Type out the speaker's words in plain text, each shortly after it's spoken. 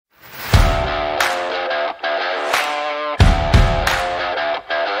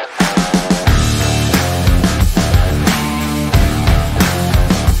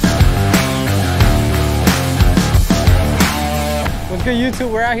good,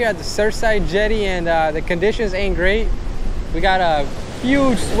 YouTube? We're out here at the Surfside Jetty, and the conditions ain't great. We got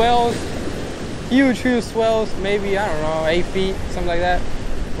huge swells, huge swells, maybe, I don't know, 8 feet, something like that.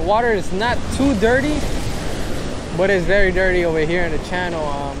 The water is not too dirty, but it's very dirty over here in the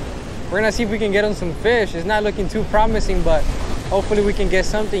channel. We're gonna see if we can get on some fish. It's not looking too promising, but hopefully we can get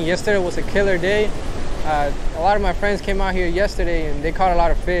something. Yesterday was a killer day. A lot of my friends came out here yesterday and they caught a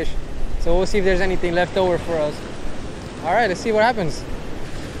lot of fish. So we'll see if there's anything left over for us. All right, let's see what happens.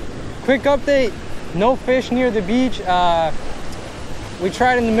 Quick update, no fish near the beach. We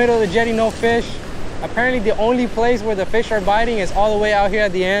tried in the middle of the jetty, no fish. Apparently the only place where the fish are biting is all the way out here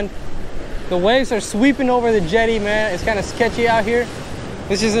at the end. The waves are sweeping over the jetty, man. It's kind of sketchy out here.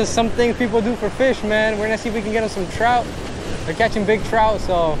 This is just some things people do for fish, man. We're gonna see if we can get them some trout. They're catching big trout,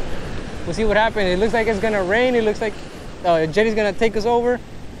 so we'll see what happens. It looks like it's gonna rain. It looks like the jetty's gonna take us over.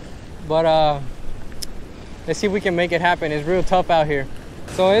 But let's see if we can make it happen. It's real tough out here.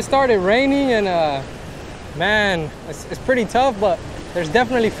 So it started raining, and man, it's pretty tough, but there's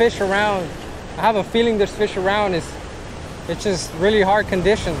definitely fish around. I have a feeling there's fish around. It's just really hard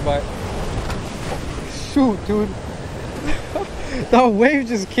conditions, but shoot, dude. The wave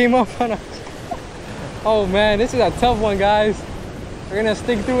just came up on us. Oh man, this is a tough one, guys. We're gonna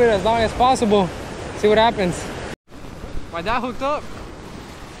stick through it as long as possible. See what happens. My dad hooked up,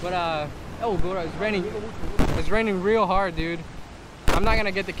 but oh, it's raining. It's raining real hard, dude. I'm not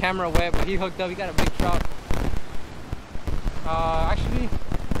gonna get the camera wet, but he hooked up. He got a big trout. Actually,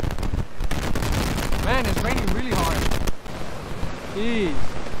 man, it's raining really hard. Jeez,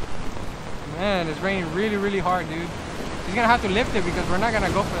 man, it's raining really hard, dude. He's gonna have to lift it because we're not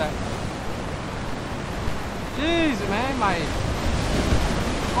gonna go for that. Jeez, man,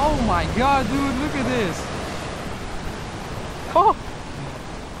 oh my god, dude, look at this. Oh,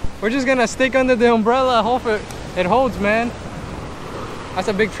 we're just gonna stick under the umbrella, hope it holds, man. That's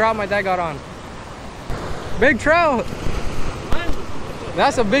a big trout my dad got on. Big trout.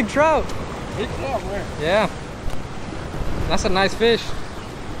 That's a big trout. Big trout, man. Yeah, that's a nice fish.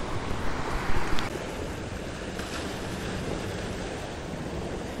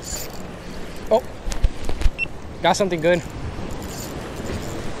 Oh, got something good.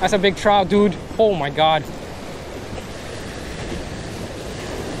 That's a big trout, dude. Oh my god.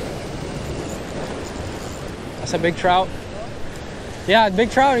 That's a big trout. Yeah,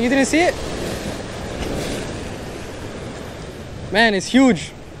 big trout. You didn't see it? Man, it's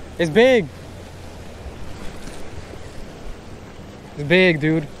huge. It's big. It's big,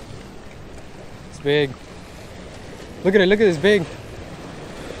 dude. It's big. Look at it. Look at this big.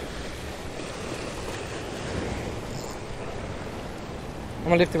 I'm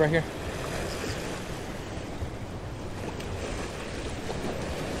gonna lift it right here.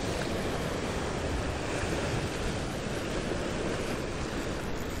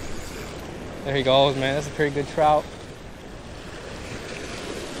 There he goes, man. That's a pretty good trout.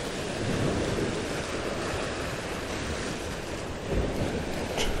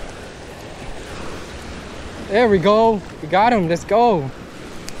 There we go. We got him. Let's go.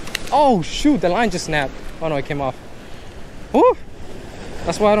 Oh shoot, the line just snapped. Oh no, it came off. Woo!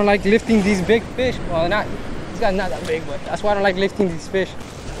 That's why I don't like lifting these big fish. Well, this guy's not that big, but that's why I don't like lifting these fish.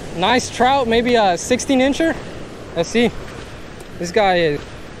 Nice trout, maybe a 16-incher. Let's see. This guy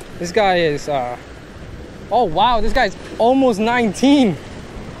is oh wow, this guy's almost 19.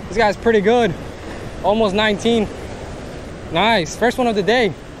 This guy's pretty good. Almost 19. Nice, first one of the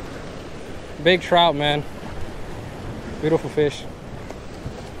day. Big trout, man. Beautiful fish.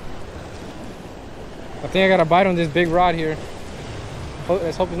 I think I got a bite on this big rod here.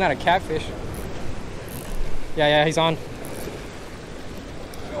 Let's hope it's not a catfish. Yeah, he's on.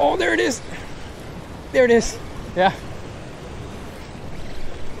 Oh, there it is. There it is. Yeah.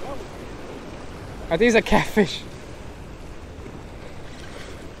 I think it's a catfish.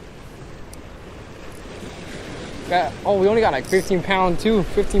 Oh, we only got like 15-pound too.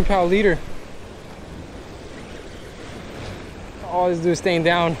 15-pound leader. Oh, this dude's staying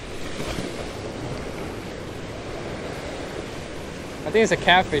down. I think it's a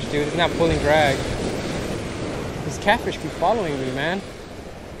catfish, dude. It's not pulling drag. These catfish keep following me, man.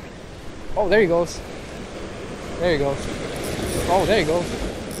 Oh, there he goes. There he goes. Oh, there he goes.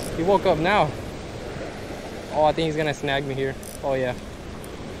 He woke up now. Oh, I think he's gonna snag me here. Oh yeah.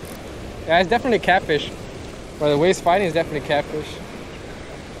 Yeah, it's definitely a catfish. But the way he's fighting is definitely catfish.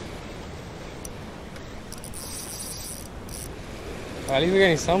 Well, at least we're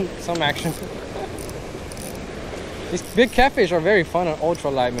getting some action. These big catfish are very fun on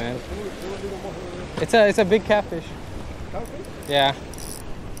ultralight, man. It's a big catfish. Catfish? Yeah.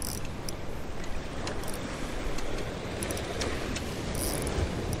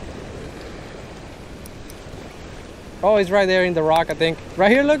 Oh, he's right there in the rock, I think.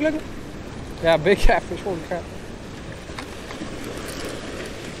 Right here, look. Yeah, big catfish, holy crap.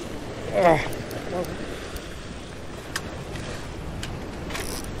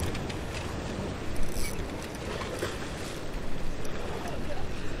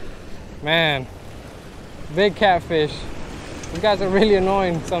 Man, big catfish. These guys are really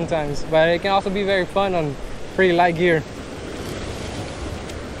annoying sometimes, but it can also be very fun on pretty light gear.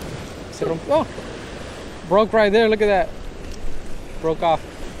 Oh, broke right there, look at that. Broke off.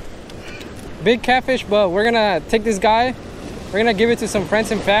 Big catfish, but we're gonna take this guy. We're gonna give it to some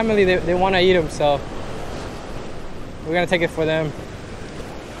friends and family. They wanna eat him, so we're gonna take it for them.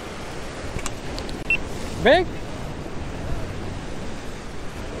 Big?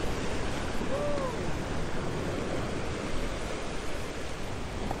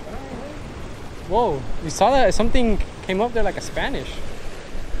 Whoa, you saw that? Something came up there like a Spanish.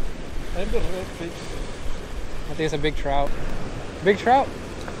 I think it's a big trout. Big trout?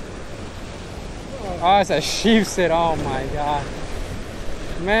 Oh, it's a sheephead. Oh my god.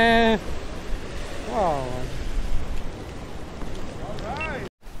 Man. Oh. Alright.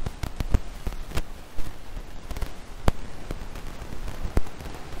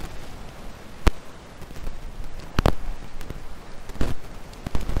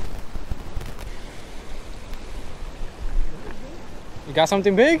 You got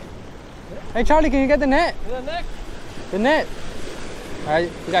something big? Hey Charlie, can you get the net? The net. The net. All right,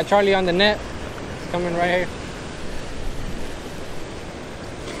 we got Charlie on the net. He's coming right here.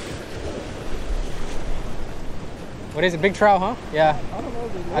 What is it? Big trout, huh? Yeah. I don't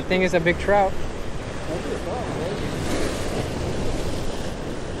know. I think it's a big trout.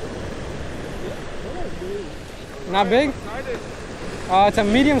 Not big? It's a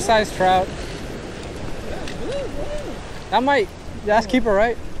medium-sized trout. That might. That's keeper,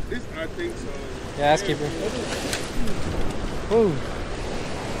 right? I think so. Yeah, that's keeper. Ooh.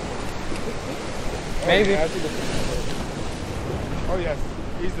 Maybe. Oh yes,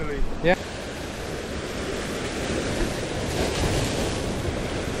 easily. Yeah.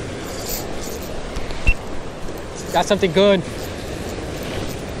 Got something good.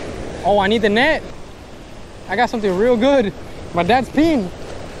 Oh, I need the net. I got something real good. My dad's peeing.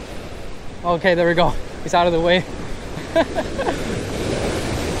 Okay, there we go. He's out of the way. I'm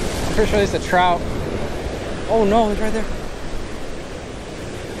pretty sure it's a trout. Oh no, it's right there.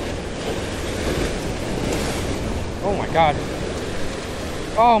 Oh my god.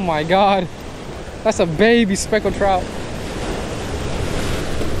 Oh my god. That's a baby speckled trout.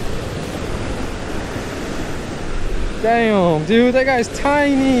 Damn, dude, that guy's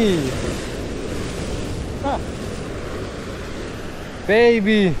tiny. Huh.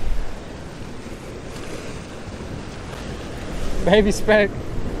 Baby. Baby speck.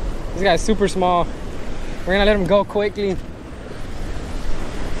 This guy's super small. We're gonna let him go quickly.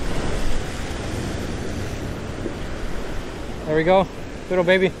 There we go. Little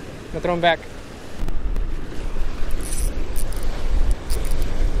baby. I'm gonna throw him back.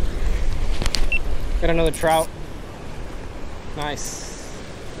 Got another trout. Nice.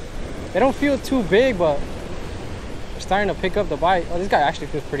 They don't feel too big, but they're starting to pick up the bite. Oh, this guy actually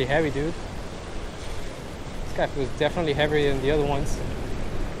feels pretty heavy, dude. This guy feels definitely heavier than the other ones.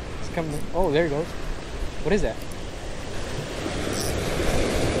 It's coming. Oh, there he goes. What is that?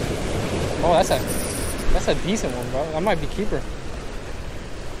 Oh, that's a decent one, bro. That might be keeper.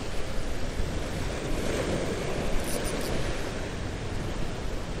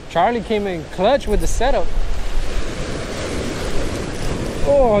 Charlie came in clutch with the setup.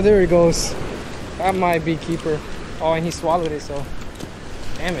 Oh, there he goes. That might be keeper. Oh, and he swallowed it, so.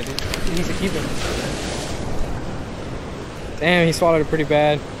 Damn it, dude. He's a keeper. Damn, he swallowed it pretty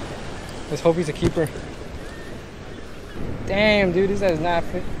bad. Let's hope he's a keeper. Damn, dude, this guy's not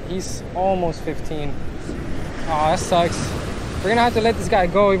fit. He's almost 15. Oh, that sucks. We're gonna have to let this guy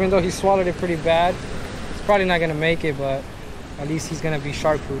go, even though he swallowed it pretty bad. He's probably not gonna make it, but at least he's gonna be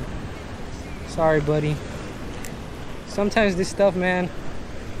shark food. Sorry, buddy. Sometimes this stuff, man,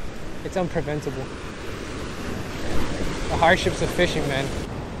 it's unpreventable. The hardships of fishing, man.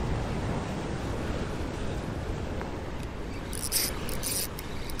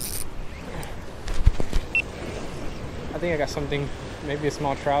 I think I got something, maybe a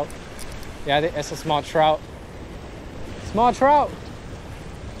small trout. Yeah, I think that's a small trout. Small trout!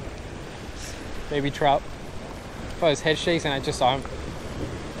 Baby trout. Oh, his head shakes and I just saw him.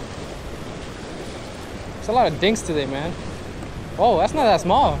 There's a lot of dinks today, man. Oh, that's not that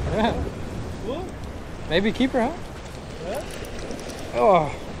small. Yeah. Maybe keeper, huh? Yeah.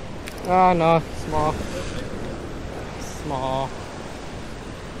 Oh. Oh, no. Small. Small.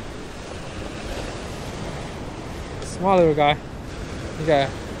 Small little guy. He got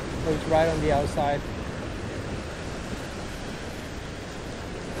hooked right on the outside.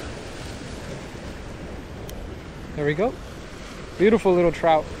 There we go. Beautiful little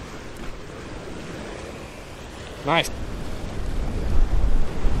trout. Nice.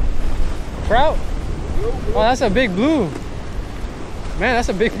 Trout. Oh, that's a big blue. Man, that's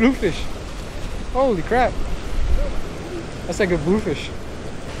a big bluefish. Holy crap. That's like a bluefish.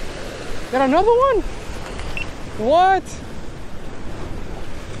 Got another one? What?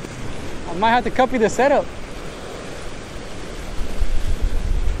 I might have to copy the setup.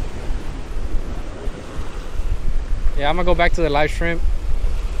 Yeah, I'm gonna go back to the live shrimp.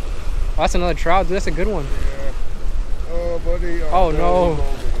 Oh, that's another trout. Dude, that's a good one. Yeah. Oh, buddy. Oh, no.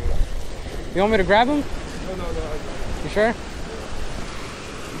 You want me to grab him? No. You sure?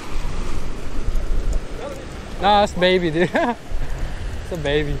 No, that's baby, dude. It's a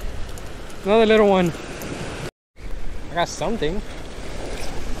baby. Another little one. I got something.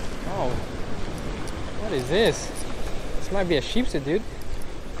 Oh. What is this? This might be a sheepshead, dude.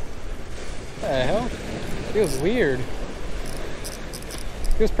 What the hell? Feels weird.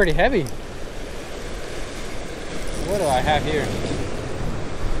 Feels pretty heavy. What do I have here?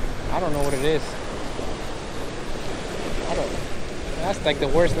 I don't know what it is. That's like the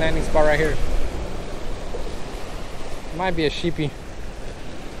worst landing spot right here. Might be a sheepy.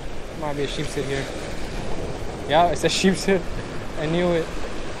 Might be a sheepshead here. Yeah, it's a sheepshead. I knew it.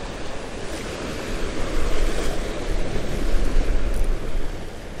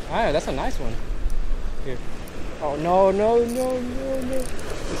 Ah, that's a nice one. Here. Oh, no.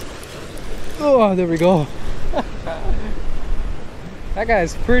 Oh, there we go. That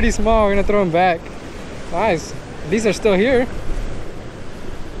guy's pretty small. We're gonna throw him back. Nice. These are still here.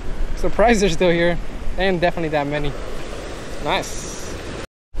 Surprised they're still here. And definitely that many. Nice.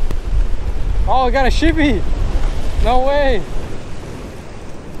 Oh, I got a sheepy. No way.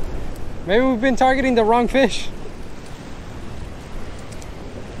 Maybe we've been targeting the wrong fish.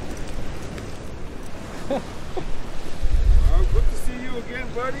 Good to see you again,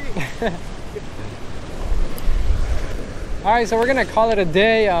 buddy. All right, so we're gonna call it a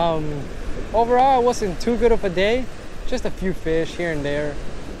day. Overall, it wasn't too good of a day. Just a few fish here and there.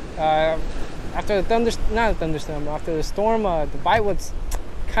 After the storm, the bite was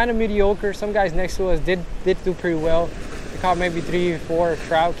kind of mediocre. Some guys next to us did do pretty well. They caught maybe 3 or 4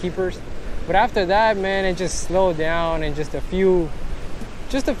 trout keepers. But after that, man, it just slowed down and just a few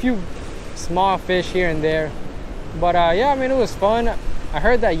small fish here and there. But yeah, I mean, it was fun. I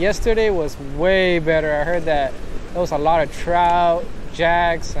heard that yesterday was way better. I heard that there was a lot of trout,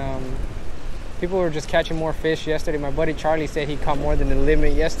 jacks. People were just catching more fish yesterday. My buddy Charlie said he caught more than the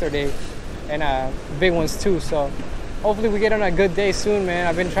limit yesterday, and big ones too. So hopefully we get on a good day soon, man.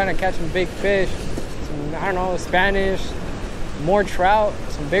 I've been trying to catch some big fish, some, I don't know, Spanish, more trout,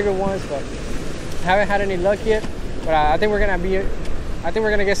 some bigger ones, but haven't had any luck yet. But I think we're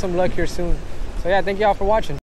gonna get some luck here soon. So yeah, thank y'all for watching.